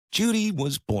Judy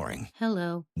was boring.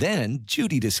 Hello. Then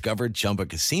Judy discovered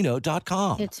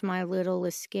ChumbaCasino.com. It's my little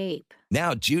escape.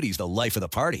 Now Judy's the life of the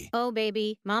party. Oh,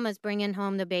 baby, mama's bringing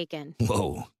home the bacon.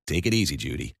 Whoa, take it easy,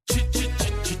 Judy.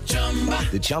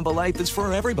 The Chumba life is for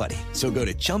everybody. So go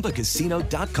to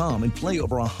ChumbaCasino.com and play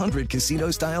over 100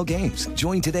 casino-style games.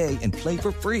 Join today and play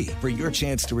for free for your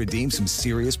chance to redeem some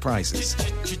serious prizes.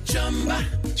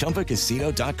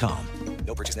 ChumbaCasino.com.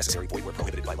 No purchase necessary. Void where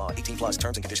prohibited by law. 18 plus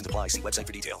terms and conditions apply. See website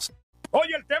for details.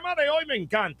 Oye, el tema de hoy me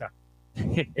encanta.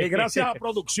 Gracias a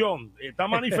producción. Está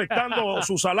manifestando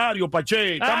su salario,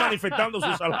 Pache. Está manifestando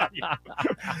su salario.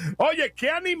 Oye,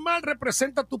 ¿qué animal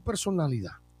representa tu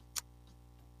personalidad?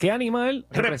 ¿Qué animal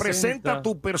representa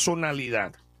tu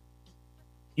personalidad?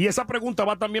 Y esa pregunta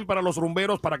va también para los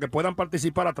rumberos para que puedan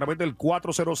participar a través del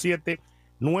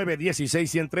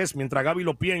 407-916-103. Mientras Gaby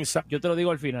lo piensa. Yo te lo digo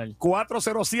al final.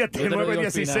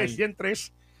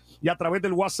 407-916-103. Y a través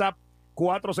del WhatsApp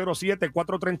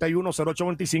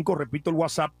 407-431-0825. Repito el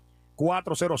WhatsApp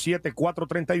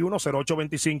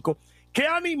 407-431-0825. ¿Qué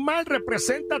animal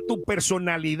representa tu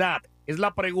personalidad? Es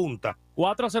la pregunta.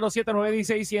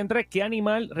 407-916-103. ¿Qué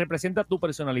animal representa tu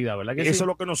personalidad? ¿Verdad que Eso sí? es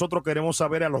lo que nosotros queremos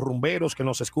saber a los rumberos que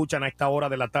nos escuchan a esta hora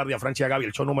de la tarde, a Francia Gaby,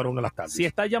 el show número 1 de las tardes. Si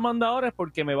estás llamando ahora es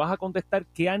porque me vas a contestar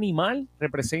qué animal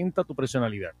representa tu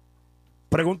personalidad.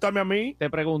 Pregúntame a mí. Te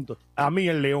pregunto. A mí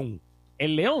el león.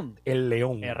 ¿El león? El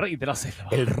león. El rey de la selva.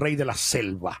 El rey de la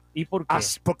selva. ¿Y por qué?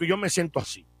 Porque yo me siento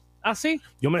así. ¿Así?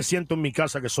 Yo me siento en mi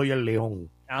casa que soy el león.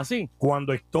 ¿Así?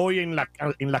 Cuando estoy en la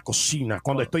cocina,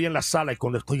 cuando estoy en la sala y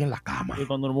cuando estoy en la cama. Y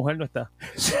cuando la mujer no está.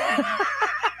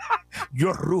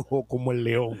 Yo rujo como el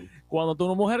león. Cuando tu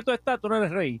mujer tú estás, tú no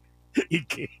eres rey. ¿Y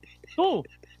qué? Tú,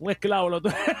 un esclavo.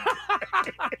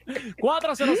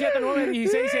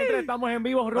 407-916-103. Estamos en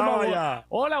vivo. Hola,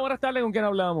 buenas tardes. ¿Con quién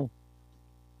hablamos?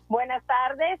 Buenas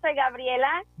tardes, soy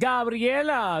Gabriela.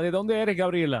 Gabriela, ¿de dónde eres,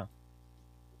 Gabriela?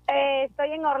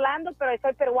 Estoy en Orlando, pero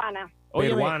soy peruana.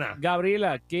 Óyeme, Peruana.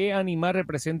 Gabriela, ¿qué animal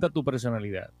representa tu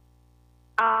personalidad?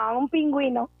 Un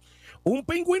pingüino, ¿Un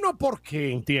pingüino por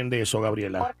qué entiende eso,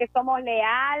 Gabriela? porque somos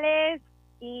leales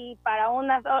y para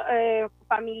unas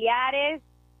familiares,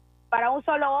 para un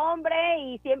solo hombre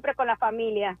y siempre con la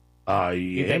familia.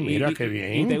 Ay, mira qué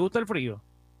bien. ¿Y te gusta el frío?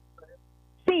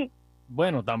 Sí.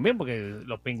 Bueno, también, porque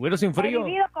los pingüinos sin frío. He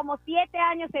vivido como 7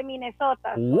 años en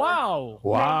Minnesota. ¡Wow!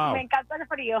 Wow. Me encanta el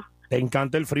frío. Te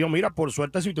encanta el frío. Mira, por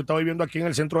suerte, si usted está viviendo aquí en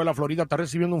el centro de la Florida, está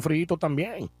recibiendo un frío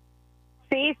también.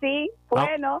 Sí,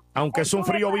 bueno. Aunque es un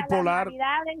Estuve frío para bipolar.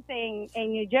 las Navidades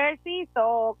en New Jersey,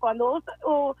 cuando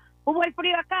hubo el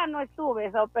frío acá no estuve,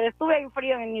 pero estuve en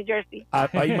frío en New Jersey.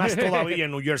 Hay más todavía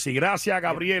en New Jersey. Gracias,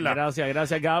 Gabriela.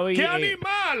 Gracias, Gaby. ¿Qué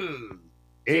animal?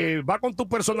 Va con tu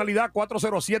personalidad.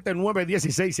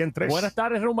 407-916-103. Buenas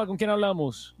tardes, Rumba. ¿Con quién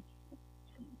hablamos?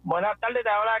 Buenas tardes, te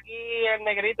habla aquí el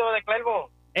negrito de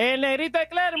Clermont. El negrito de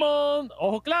Clermont.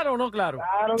 ¿Ojo claro o no claro?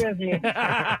 Claro que sí.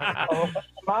 Más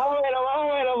o menos,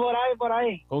 por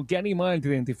ahí. ¿Con qué animal te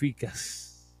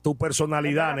identificas? Tu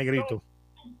personalidad, negrito.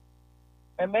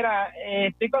 Pues mira,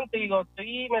 estoy contigo.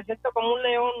 Me siento como un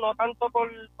león, no tanto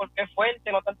porque es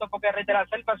fuerte, no tanto porque es rey de la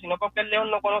selva, sino porque el león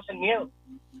no conoce el miedo.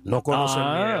 No conoce el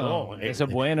miedo. Esa es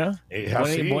buena. Es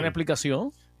así. Buena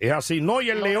explicación. Es así. No, y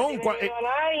el león. Y dale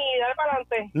para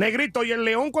adelante. Negrito, y el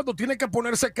león cuando tiene que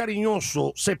ponerse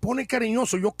cariñoso, se pone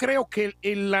cariñoso. Yo creo que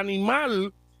el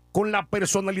animal con la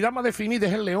personalidad más definida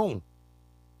es el león.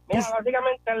 Mira,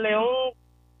 básicamente el león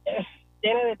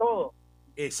tiene de todo.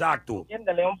 Exacto. ¿Entiendes?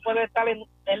 El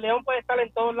león puede estar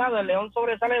en todos lados. El león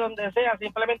sobresale donde sea,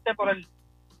 simplemente por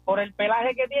el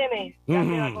pelaje que tiene. Ya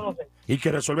se da a conocer. Y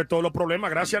que resuelve todos los problemas.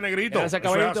 Gracias, negrito. Gracias,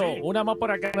 Eso es caballito. así. Una más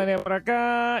por acá, una por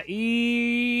acá.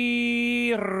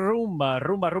 Y rumba.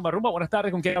 Buenas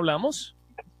tardes, ¿con quién hablamos?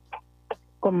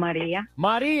 Con María.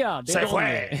 María. Se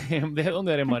fue. ¿De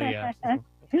dónde eres, María?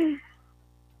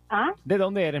 ¿De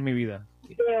dónde eres, mi vida?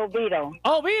 De Oviedo.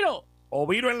 ¡Oh, Viro!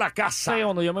 Oviro en la casa. Sí,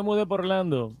 cuando yo me mudé por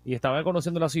Orlando y estaba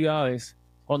conociendo las ciudades,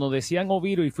 cuando decían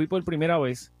Oviro y fui por primera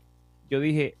vez, yo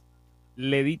dije,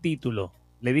 le di título,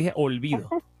 le dije olvido.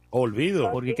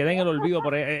 Olvido. Porque queda en el olvido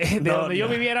por ahí, de donde yo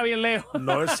viviera bien lejos.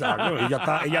 No, exacto.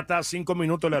 Ella está a 5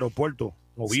 minutos del aeropuerto.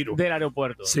 Oviro. Del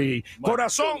aeropuerto. Sí. Bueno.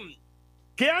 Corazón,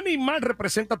 ¿qué animal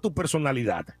representa tu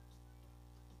personalidad?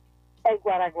 El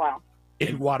guaraguao.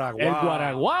 El guaraguao. El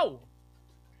guaraguao.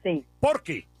 Sí, ¿Por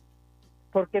qué?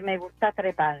 porque me gusta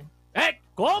trepar.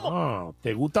 ¿Cómo?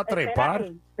 ¿Te gusta trepar?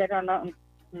 Espérate, pero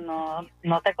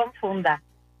no te confundas.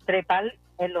 Trepar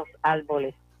en los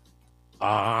árboles.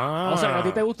 O sea, ¿a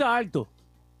ti te gusta alto?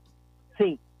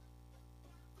 Sí.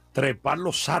 Trepar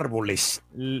los árboles.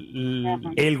 L- Ajá.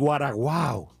 El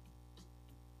guaraguao.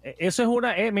 Eso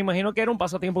es me imagino que era un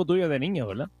pasatiempo tuyo de niño,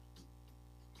 ¿verdad?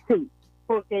 Sí,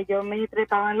 porque yo me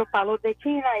trepaba en los palos de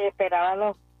China y esperaba a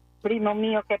los primos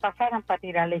míos que pasaran para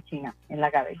tirarle China en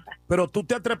la cabeza. Pero tú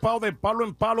te has trepado de palo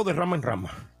en palo, de rama en rama.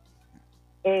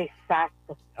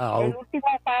 Exacto. El último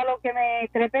palo que me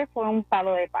trepé fue un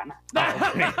palo de pana.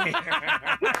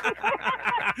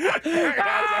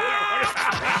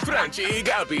 Franchi y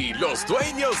Gaby, los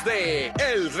dueños de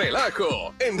El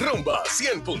Relajo en Rumba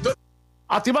 100.3.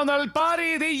 Activando el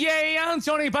party, DJ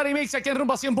Anthony, Party Mix aquí en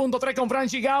Rumba 100.3 con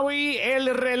Franchi y Gaby.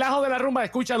 El relajo de la rumba,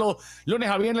 escúchalo lunes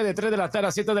a viernes de 3 de la tarde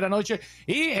a 7 de la noche.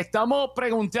 Y estamos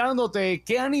preguntándote,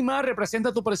 ¿qué animal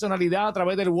representa tu personalidad a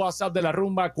través del WhatsApp de la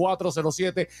rumba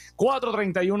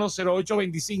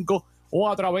 407-431-0825 o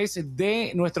a través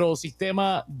de nuestro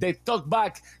sistema de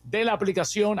TalkBack de la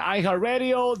aplicación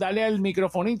iHeartRadio? Dale al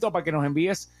microfonito para que nos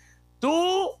envíes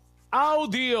tu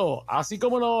audio, así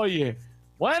como lo oye.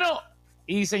 Bueno,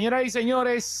 y señoras y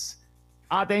señores,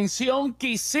 atención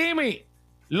Kissimmee,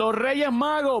 los Reyes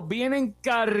Magos vienen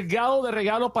cargados de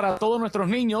regalos para todos nuestros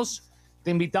niños.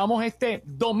 Te invitamos este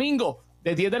domingo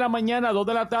de 10 de la mañana a 2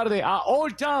 de la tarde a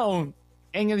Old Town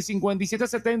en el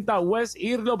 5770 West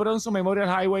Irlo Bronson Memorial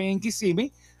Highway en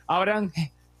Kissimmee. Habrán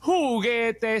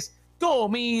juguetes,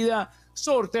 comida,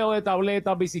 sorteo de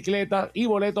tabletas, bicicletas y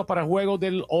boletos para juegos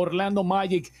del Orlando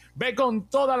Magic. Ve con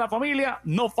toda la familia,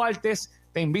 no faltes.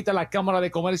 Te invita a la Cámara de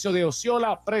Comercio de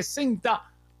Osceola, presenta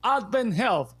Advent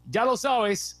Health. Ya lo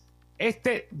sabes,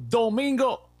 este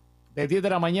domingo de 10 de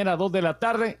la mañana a 2 de la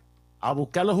tarde a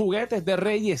buscar los juguetes de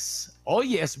Reyes. Oh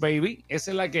yes, baby,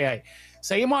 esa es la que hay.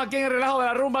 Seguimos aquí en el relajo de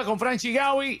la rumba con Franchi y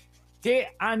Gaby.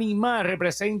 ¿Qué animal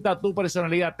representa tu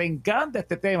personalidad? ¿Te encanta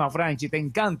este tema, Franchi? ¿Te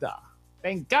encanta?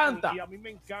 ¿Te encanta? Y a mí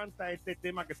me encanta este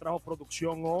tema que trajo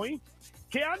producción hoy.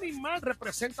 ¿Qué animal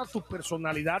representa tu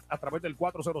personalidad a través del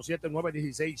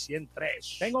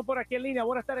 407-916-103? Tengo por aquí en línea.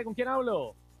 Buenas tardes. ¿Con quién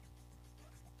hablo?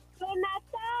 ¡Con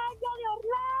Natalia de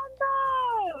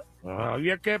Orlando! Ay,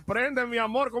 es que prende, mi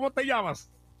amor. ¿Cómo te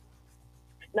llamas?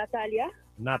 Natalia.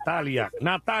 Natalia,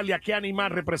 ¿qué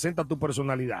animal representa tu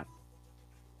personalidad?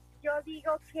 Yo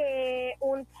digo que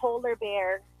un polar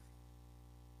bear.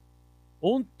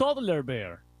 Un toddler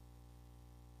bear.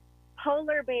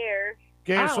 Polar bear.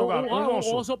 ¿Qué es eso, Gaby? Un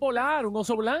oso polar, un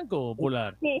oso blanco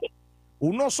polar. Sí.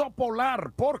 Un oso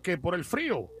polar, ¿por qué? ¿Por el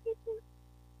frío?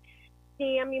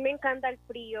 Sí, a mí me encanta el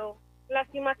frío.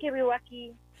 Lástima que vivo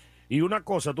aquí. Y una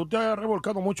cosa, ¿tú te has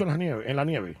revolcado mucho en la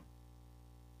nieve?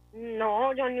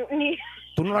 No, yo ni...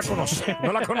 Tú no la conoces,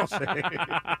 no la conoces.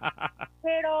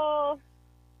 Pero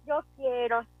yo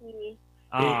quiero, sí.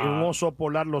 Un oso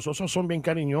polar, los osos son bien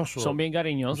cariñosos. Son bien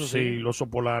cariñosos. Sí, el oso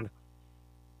polar.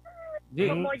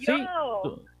 Como yo. Sí.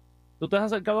 ¿Tú te has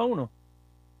acercado a uno?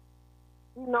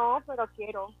 No, pero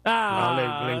quiero.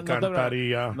 Le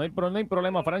encantaría. No hay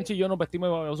problema. Franchi y yo nos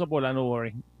vestimos de oso polar, no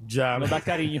worry. Ya. Nos das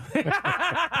cariño.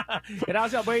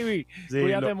 Gracias, baby. Sí,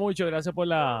 cuídate mucho. Gracias por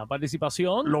la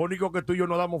participación. Lo único que tú y yo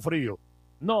no damos frío.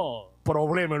 No.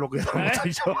 Problema es lo que damos tú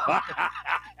y yo.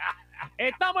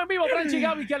 Estamos en vivo, Franchi y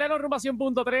Gaby, que Aleno Rumba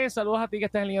 100.3. Saludos a ti que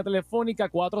estás en línea telefónica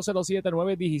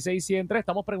 407-916-103.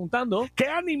 Estamos preguntando, ¿qué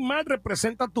animal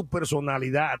representa tu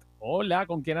personalidad? Hola,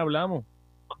 ¿con quién hablamos?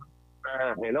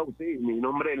 Hello, sí, mi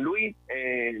nombre es Luis.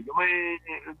 Yo me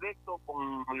conecto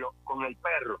con el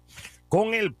perro.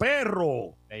 Con el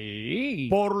perro. Sí.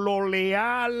 Por lo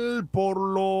leal, por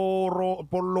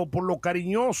lo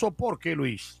cariñoso. ¿Por qué,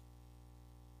 Luis?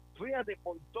 Fíjate,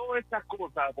 por todas estas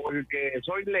cosas, porque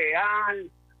soy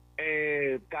leal,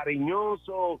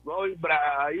 cariñoso,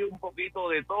 hay un poquito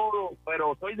de todo,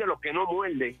 pero soy de los que no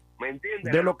muerde, ¿me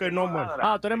entiendes? De los que no muerde.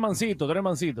 Tú eres mansito.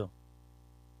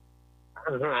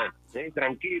 Ajá, sí,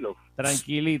 tranquilo.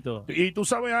 Tranquilito. Y tú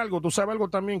sabes algo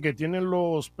también que tienen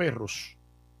los perros,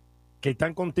 que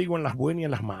están contigo en las buenas y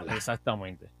en las malas.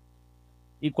 Exactamente.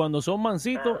 Y cuando son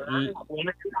mansitos... Las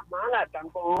buenas y las malas están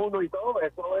con uno y todo,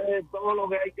 eso es todo lo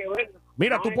que hay que ver.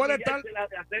 Mira, no tú puedes estar... de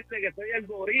hacerte que soy el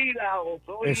gorila o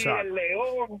soy Exacto. el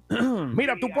león.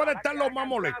 Mira, tú puedes estar lo más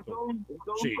molesto. Son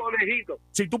Sí. un conejito.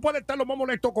 Si tú puedes estar lo más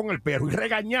molesto con el perro y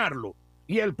regañarlo,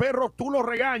 y el perro tú lo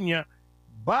regañas,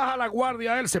 baja la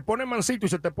guardia a él, se pone mansito y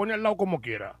se te pone al lado como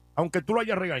quiera, aunque tú lo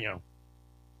hayas regañado.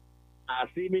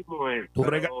 Así mismo es. Tú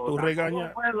Pero regañas.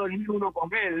 no puedo dormir uno con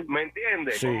él, ¿me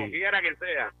entiendes? Sí. Como quiera que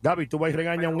sea. Gaby, tú vas y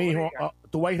regañas a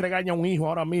un hijo,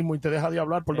 ahora mismo y te deja de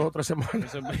hablar por 2 o 3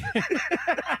 semanas.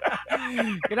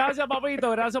 Gracias,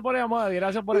 papito. Gracias por llamar y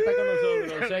gracias por estar con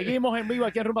nosotros. Seguimos en vivo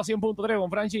aquí en Rumba 100.3 con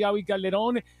Franchi y Gaby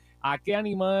Calderón. ¿A qué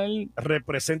animal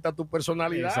representa tu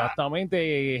personalidad?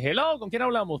 Exactamente. Hello, ¿con quién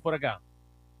hablamos por acá?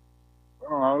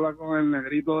 Bueno, habla con el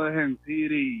negrito de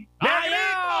Gentiri. ¡Negrito!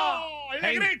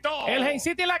 negrito! El Hey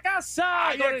City en la casa.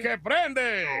 ¡Ay, es que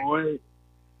prende! Oye,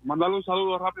 mandarle un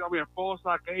saludo rápido a mi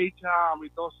esposa, Keisha, a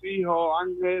mis 2 hijos,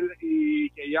 Ángel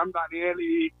y Keyan Daniel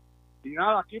y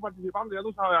nada, aquí participando, ya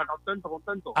tú sabes,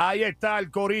 contento. Ahí está el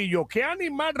corillo. ¿Qué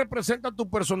animal representa tu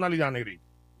personalidad, negrito?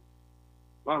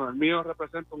 Bueno, el mío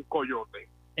representa un coyote.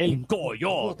 El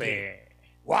coyote.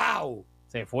 ¡Wow!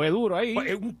 Se fue duro ahí.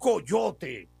 Es un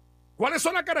coyote. ¿Cuáles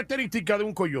son las características de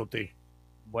un coyote?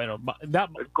 Bueno,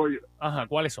 ajá,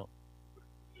 ¿cuáles son?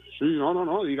 Sí,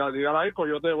 no, dígale ahí,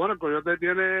 coyote. Bueno, el coyote es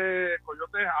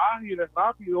ágil, es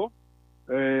rápido,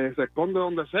 se esconde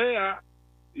donde sea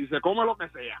y se come lo que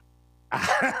sea.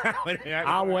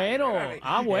 Bueno.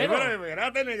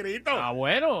 Espérate, negrito.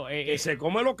 Bueno. Que se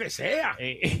come lo que sea.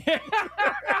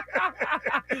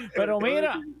 Pero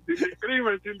mira. Sin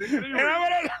discrimen.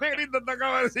 Mira, el negrito te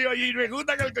acaba de decir, oye, y me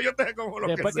gusta que el coyote se come lo que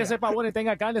sea. Después que sepa bueno y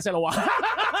tenga carne, se lo va.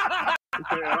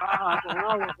 Con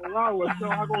agua, esto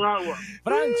va con agua.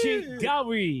 Franchi,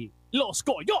 Gaby, los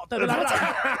coyotes de la radio.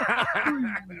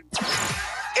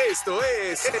 Esto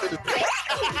es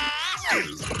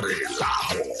el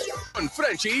relajo con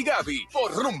Franchi y Gaby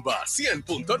por Rumba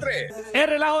 100.3. El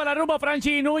relajo de la rumba,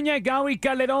 Franchi Núñez, Gaby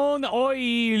Calderón.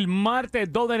 Hoy,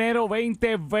 martes 2 de enero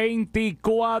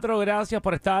 2024. Gracias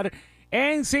por estar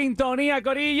en sintonía,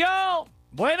 corillo.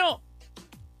 Bueno,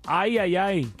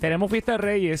 ay. Tenemos fiesta de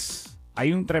Reyes.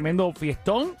 Hay un tremendo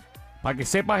fiestón. Para que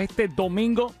sepas, este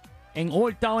domingo en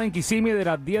Old Town, en Kissimmee, de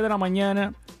las 10 de la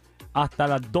mañana hasta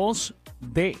las 2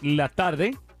 de la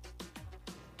tarde.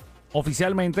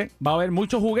 Oficialmente va a haber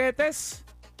muchos juguetes.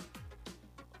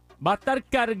 Va a estar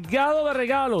cargado de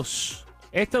regalos.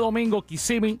 Este domingo,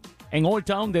 Kissimmee, en Old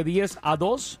Town, de 10 a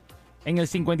 2. En el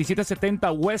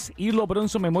 5770 West Hilo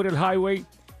Bronson Memorial Highway.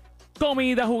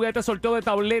 Comida, juguetes, sorteo de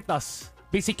tabletas,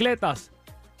 bicicletas,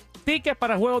 tickets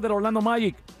para juegos del Orlando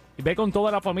Magic. Y ve con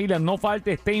toda la familia, no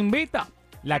faltes, te invita.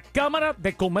 La Cámara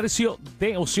de Comercio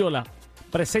de Osceola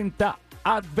presenta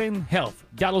Advent Health,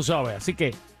 ya lo sabes. Así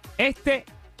que este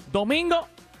domingo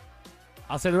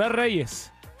a celebrar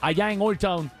Reyes allá en Old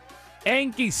Town,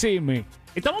 en Kissimmee.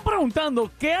 Estamos preguntando,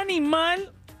 ¿qué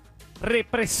animal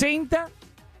representa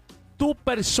tu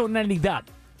personalidad?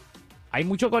 Hay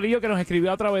mucho corillo que nos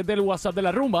escribió a través del WhatsApp de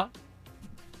la rumba.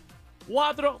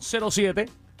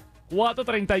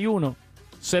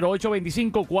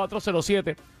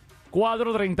 407-431-0825.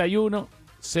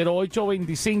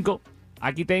 431-0825.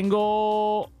 Aquí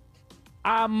tengo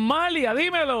a Amalia,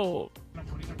 dímelo.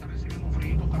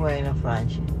 Bueno,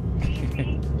 Franchi,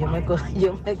 yo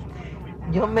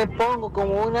me pongo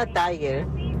como una tiger,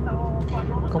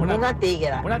 como una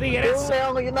tigra. Una tigresa.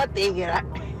 Un león y una tigra.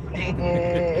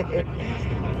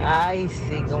 Ay,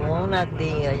 sí, como una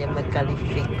tigra, yo me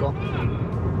califico.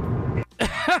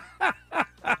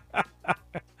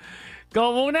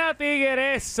 Como una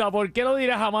tigresa, ¿por qué lo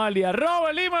dirás, Amalia?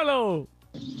 Robert, dímelo.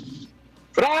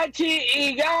 Franchi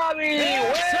y Gaby,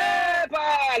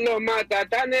 ¡huepa! Los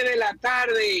matatanes de la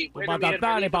tarde. Bueno,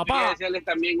 matatanes, papá. Quería desearles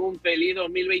también un feliz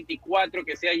 2024,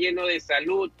 que sea lleno de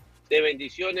salud, de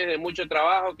bendiciones, de mucho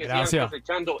trabajo, que sigan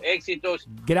cosechando éxitos.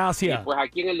 Gracias. Y pues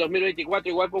aquí en el 2024,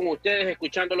 igual con ustedes,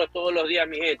 escuchándolos todos los días,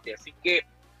 mi gente. Así que,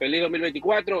 feliz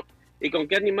 2024. ¿Y con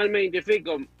qué animal me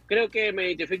identifico? Creo que me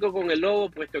identifico con el lobo,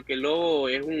 puesto que el lobo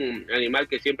es un animal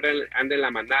que siempre anda en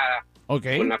la manada,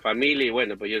 con la familia. Y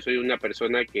bueno, pues yo soy una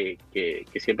persona que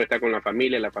siempre está con la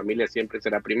familia siempre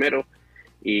será primero.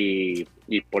 Y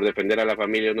por defender a la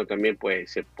familia uno también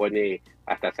pues se pone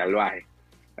hasta salvaje.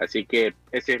 Así que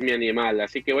ese es mi animal.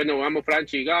 Así que bueno, vamos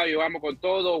Franchi y Gaby, vamos con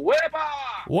todo. ¡Huepa!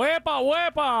 ¡Huepa,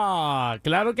 huepa!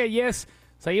 Claro que yes.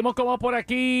 Seguimos como por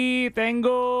aquí.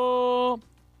 Tengo...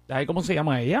 ¿Cómo se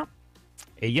llama ella?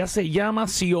 Ella se llama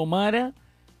Xiomara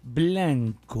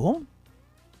Blanco.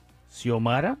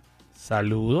 Xiomara,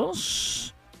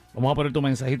 saludos. Vamos a poner tu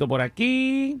mensajito por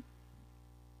aquí.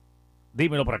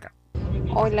 Dímelo por acá.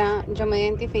 Hola, yo me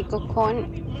identifico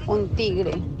con un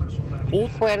tigre.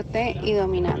 Fuerte y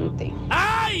dominante.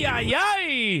 ¡Ay, ay,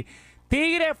 ay!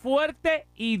 Tigre fuerte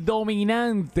y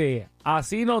dominante.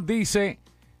 Así nos dice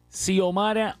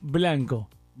Xiomara Blanco.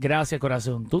 Gracias,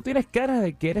 corazón. Tú tienes cara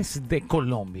de que eres de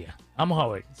Colombia. Vamos a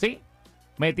ver, ¿sí?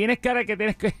 Me tienes cara de que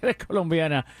eres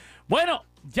colombiana. Bueno,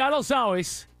 ya lo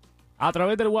sabes. A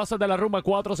través del WhatsApp de la rumba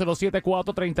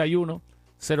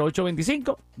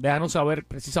 407-431-0825. Déjanos saber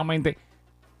precisamente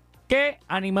qué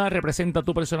animal representa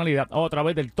tu personalidad. O a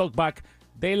través del talkback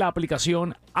de la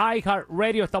aplicación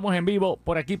iHeartRadio. Estamos en vivo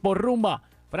por aquí por Rumba.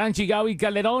 Franchi, Gaby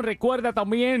Calderón. Recuerda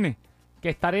también que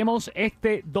estaremos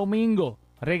este domingo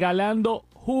regalando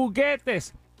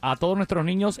juguetes a todos nuestros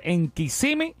niños en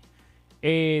Kissimmee.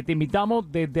 Te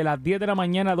invitamos desde las 10 de la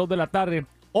mañana a 2 de la tarde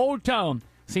Old Town,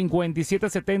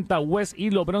 5770 West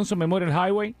Hilo Bronson Memorial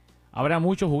Highway. Habrá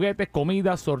muchos juguetes,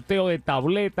 comida, sorteo de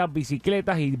tabletas,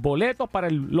 bicicletas y boletos para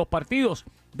los partidos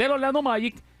del Orlando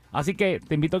Magic. Así que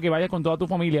te invito a que vayas con toda tu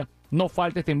familia. No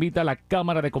faltes, te invita a la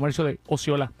Cámara de Comercio de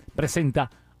Osceola.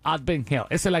 Presenta Advent Hill.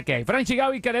 Esa es la que hay. Franchi,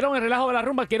 Gaby, Calderón, el relajo de la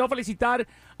rumba. Quiero felicitar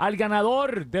al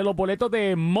ganador de los boletos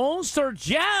de Monster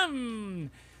Jam.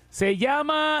 Se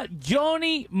llama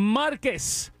Johnny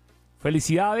Márquez.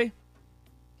 Felicidades.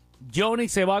 Johnny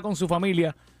se va con su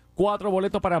familia. 4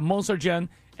 boletos para Monster Jam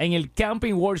en el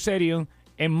Camping World Stadium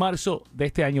en marzo de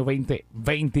este año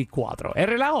 2024. El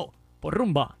relajo por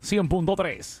Rumba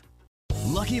 100.3.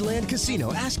 Lucky Land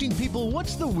Casino, asking people,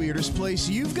 what's the weirdest place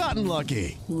you've gotten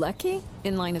lucky? Lucky?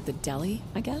 In line at the deli,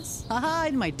 I guess? Aha,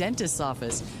 in my dentist's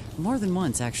office. More than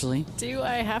once, actually. Do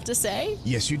I have to say?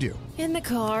 Yes, you do. In the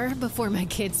car before my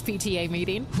kids' PTA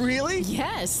meeting. Really?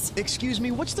 Yes. Excuse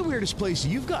me, what's the weirdest place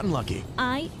you've gotten lucky?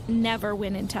 I never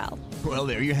win and tell. Well,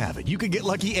 there you have it. You can get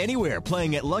lucky anywhere,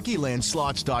 playing at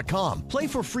LuckyLandSlots.com. Play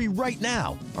for free right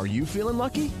now. Are you feeling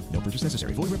lucky? No purchase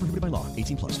necessary. Void where prohibited by law.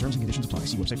 18+. Terms and conditions apply.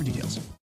 See website for details.